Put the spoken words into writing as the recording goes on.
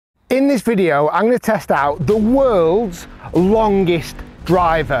In this video, I'm going to test out the world's longest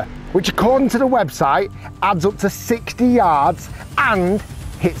driver, which according to the website adds up to 60 yards and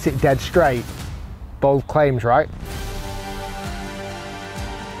hits it dead straight. Bold claims, right?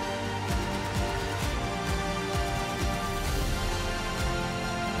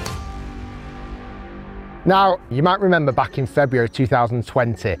 Now, you might remember back in February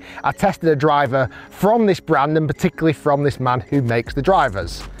 2020, I tested a driver from this brand and particularly from this man who makes the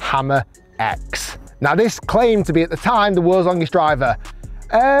drivers, Hammer X. Now, this claimed to be at the time the world's longest driver.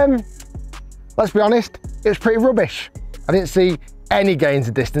 Let's be honest, it was pretty rubbish. I didn't see any gains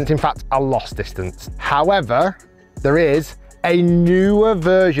of distance. In fact, I lost distance. However, there is a newer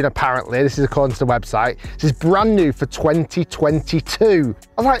version apparently. This is according to the website. This is brand new for 2022.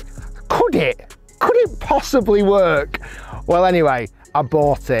 I was like, could it? Could it possibly work? Well, anyway, I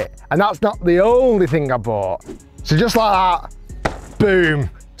bought it. And that's not the only thing I bought. So just like that, boom,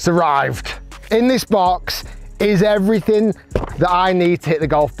 it's arrived. In this box is everything that I need to hit the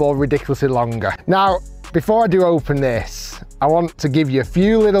golf ball ridiculously longer. Now, before I do open this, I want to give you a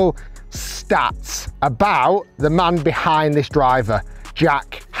few little stats about the man behind this driver,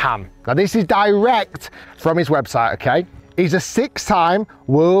 Jack Ham. Now, this is direct from his website, okay? He's a 6-time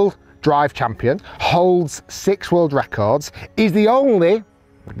world drive champion, holds 6 world records. He's the only,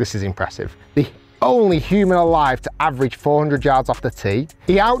 this is impressive, the only human alive to average 400 yards off the tee.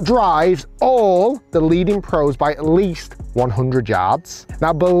 He outdrives all the leading pros by at least 100 yards.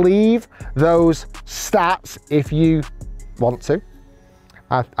 Now, believe those stats if you want to.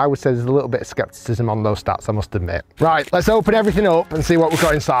 I would say there's a little bit of skepticism on those stats, I must admit. Right, let's open everything up and see what we've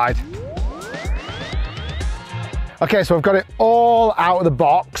got inside. Okay, so I've got it all out of the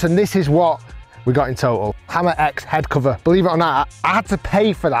box and this is what we got in total. Hammer X head cover. Believe it or not, I had to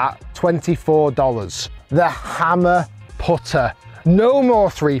pay for that $24. The Hammer putter. No more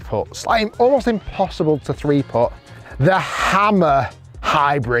 3-putts. Like, almost impossible to 3-putt. The Hammer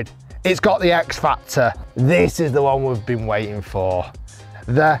hybrid. It's got the X factor. This is the one we've been waiting for.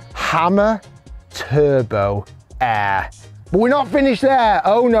 The Hammer Turbo Air. But we're not finished there.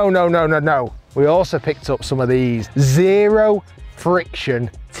 Oh, no, no, no, no, no. We also picked up some of these zero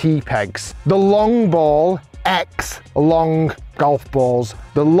friction T-pegs. The long ball X long golf balls.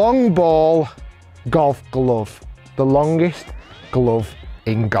 The long ball golf glove. The longest glove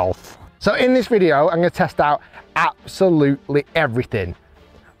in golf. So in this video, I'm gonna test out absolutely everything.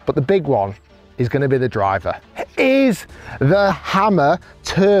 But the big one is gonna be the driver. Is the Hammer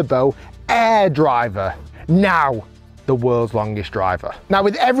Turbo Air driver now the world's longest driver? Now,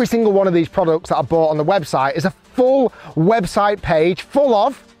 with every single one of these products that I bought on the website is a full website page full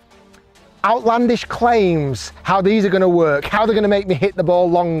of outlandish claims, how these are going to work, how they're going to make me hit the ball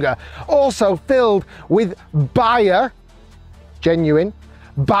longer. Also filled with genuine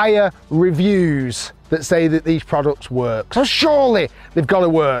buyer reviews that say that these products work. So surely they've got to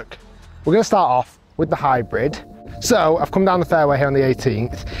work. We're going to start off with the hybrid. So I've come down the fairway here on the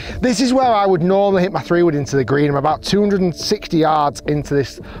 18th. This is where I would normally hit my 3-wood into the green. I'm about 260 yards into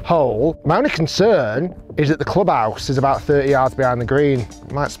this hole. My only concern is that the clubhouse is about 30 yards behind the green.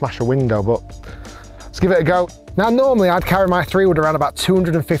 I might smash a window, but let's give it a go. Now, normally I'd carry my 3-wood around about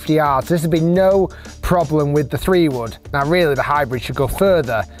 250 yards. This would be no problem with the 3-wood. Now, really, the hybrid should go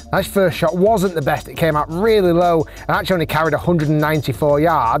further. Now, this first shot wasn't the best. It came out really low and actually only carried 194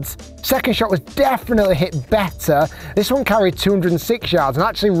 yards. Second shot was definitely hit better. This one carried 206 yards and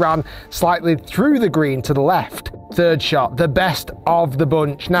actually ran slightly through the green to the left. Third shot, the best of the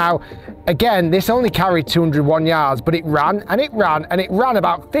bunch. Now, again, this only carried 201 yards, but it ran and it ran and it ran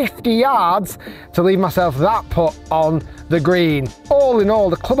about 50 yards to leave myself that putt on the green. All in all,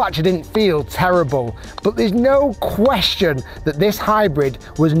 the club actually didn't feel terrible, but there's no question that this hybrid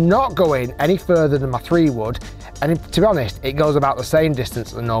was not going any further than my 3-wood. And to be honest, it goes about the same distance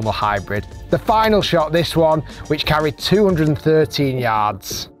as the normal hybrid. The final shot, this one, which carried 213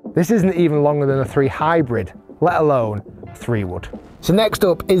 yards. This isn't even longer than a 3 hybrid, let alone a 3-wood. So next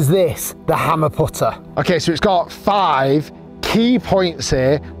up is this, the Hammer putter. Okay, so it's got 5 key points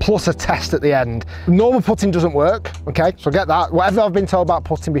here, plus a test at the end. Normal putting doesn't work, okay? So get that. Whatever I've been told about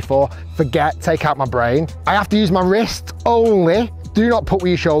putting before, forget, take out my brain. I have to use my wrist only. Do not put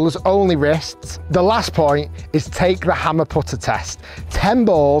with your shoulders, only wrists. The last point is take the Hammer putter test. 10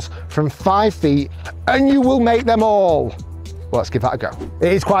 balls from 5 feet, and you will make them all. Well, let's give that a go.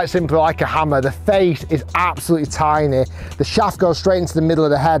 It is quite simple, like a hammer. The face is absolutely tiny. The shaft goes straight into the middle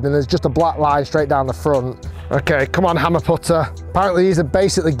of the head and there's just a black line straight down the front. Okay, come on, Hammer putter. Apparently these are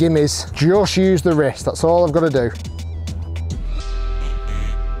basically gimmies. Just use the wrist, that's all I've got to do.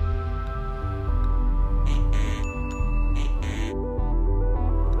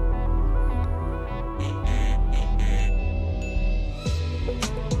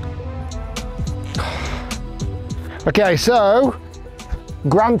 Okay, so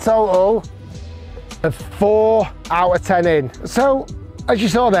grand total of 4 out of 10 in. So as you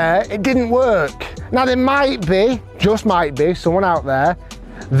saw there, it didn't work. Now there might be, just might be, someone out there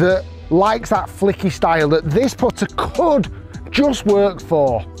that likes that flicky style that this putter could just work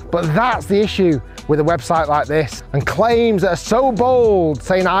for. But that's the issue with a website like this and claims that are so bold,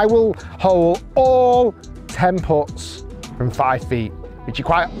 saying I will hole all 10 putts from 5 feet, which you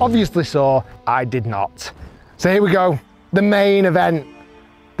quite obviously saw I did not. So here we go, the main event,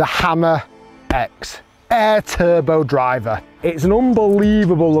 the Hammer X Air Turbo driver. It's an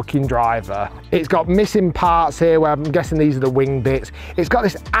unbelievable looking driver. It's got missing parts here where I'm guessing these are the wing bits. It's got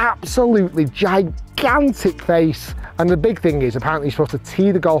this absolutely gigantic face. And the big thing is apparently you're supposed to tee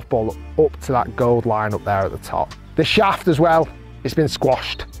the golf ball up to that gold line up there at the top. The shaft as well, it's been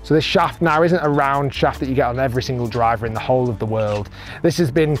squashed. So this shaft now isn't a round shaft that you get on every single driver in the whole of the world. This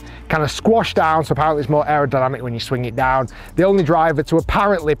has been kind of squashed down, so apparently it's more aerodynamic when you swing it down. The only driver to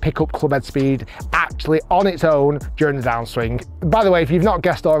apparently pick up clubhead speed actually on its own during the downswing. By the way, if you've not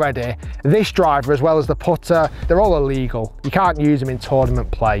guessed already, this driver as well as the putter, they're all illegal. You can't use them in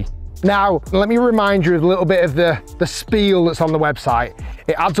tournament play. Now, let me remind you of a little bit of the spiel that's on the website.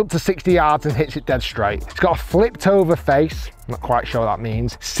 It adds up to 60 yards and hits it dead straight. It's got a flipped over face, I'm not quite sure what that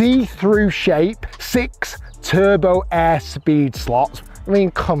means. See-through shape, 6 turbo air speed slots. I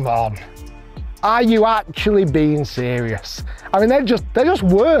mean, come on. Are you actually being serious? I mean, they're just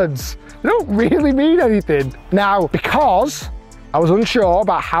words. They don't really mean anything. Now, because I was unsure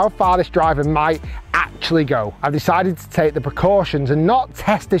about how far this driver might actually go, I've decided to take the precautions and not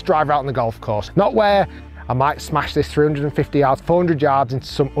test this driver out on the golf course. Not where I might smash this 350 yards, 400 yards into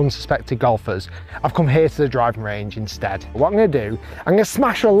some unsuspected golfers. I've come here to the driving range instead. What I'm going to do, I'm going to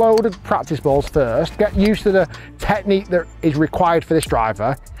smash a load of practice balls first, get used to the technique that is required for this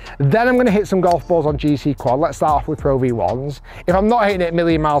driver. Then I'm going to hit some golf balls on GC Quad. Let's start off with Pro V1s. If I'm not hitting it a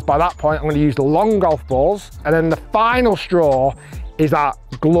million miles by that point, I'm going to use the long golf balls. And then the final straw is that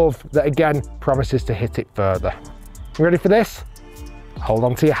glove that again promises to hit it further. You ready for this? Hold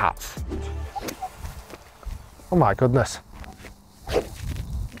on to your hats. Oh my goodness.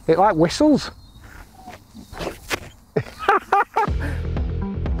 It like whistles.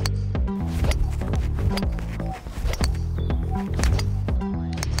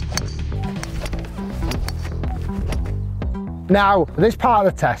 Now, this part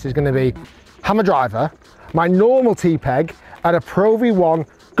of the test is going to be hammer driver, my normal T-peg, and a Pro V1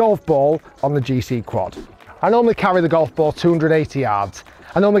 golf ball on the GC Quad. I normally carry the golf ball 280 yards.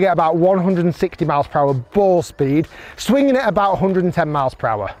 I normally get about 160 miles per hour ball speed, swinging at about 110 miles per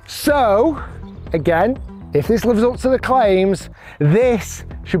hour. So, again, if this lives up to the claims, this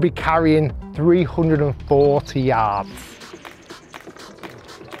should be carrying 340 yards.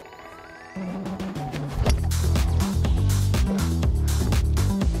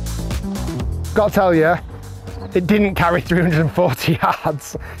 Got to tell you, it didn't carry 340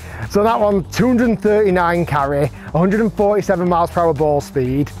 yards. So that one, 239 carry, 147 miles per hour ball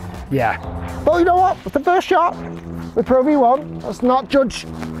speed. Yeah. But you know what? It's the first shot with Pro V1. Let's not judge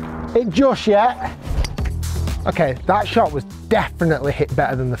it just yet. Okay, that shot was definitely hit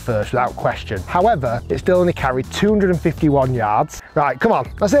better than the first, without question. However, it still only carried 251 yards. Right, come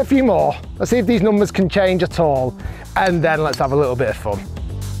on, let's hit a few more. Let's see if these numbers can change at all. And then let's have a little bit of fun.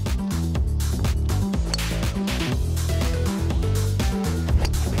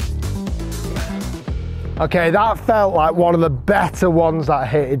 Okay, that felt like one of the better ones that I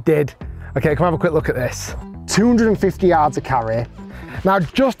hit, it did. Okay, come have a quick look at this. 250 yards of carry. Now,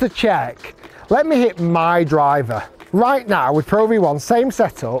 just to check, let me hit my driver. Right now, with Pro V1, same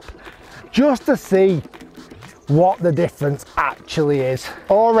setup, just to see what the difference actually is.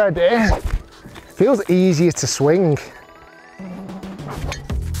 Already, feels easier to swing.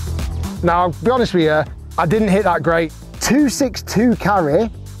 Now, I'll be honest with you, I didn't hit that great. 262 carry.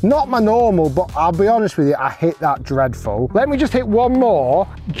 Not my normal, but I'll be honest with you, I hit that dreadful. Let me just hit one more,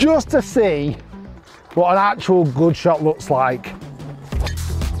 just to see what an actual good shot looks like.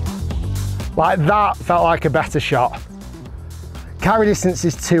 Like that felt like a better shot. Carry distance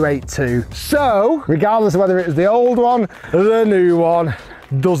is 282. So, regardless of whether it was the old one or the new one,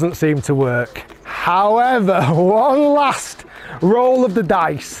 doesn't seem to work. However, one last roll of the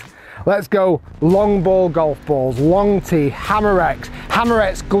dice. Let's go long ball golf balls, long tee, Hammer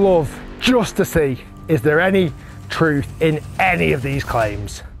X glove, just to see, is there any truth in any of these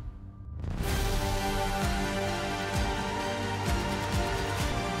claims?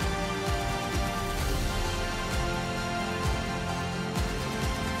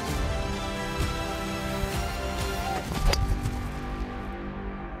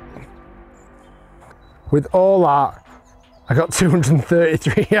 with all that, I got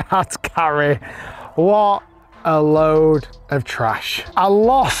 233 yards carry. What a load of trash. I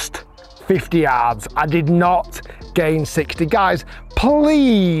lost 50 yards. I did not gain 60. Guys,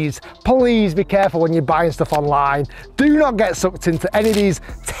 please be careful when you're buying stuff online. Do not get sucked into any of these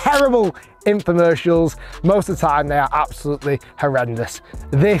terrible infomercials. Most of the time they are absolutely horrendous.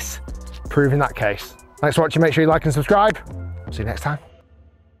 This proving that case. Thanks for watching. Make sure you like and subscribe. See you next time.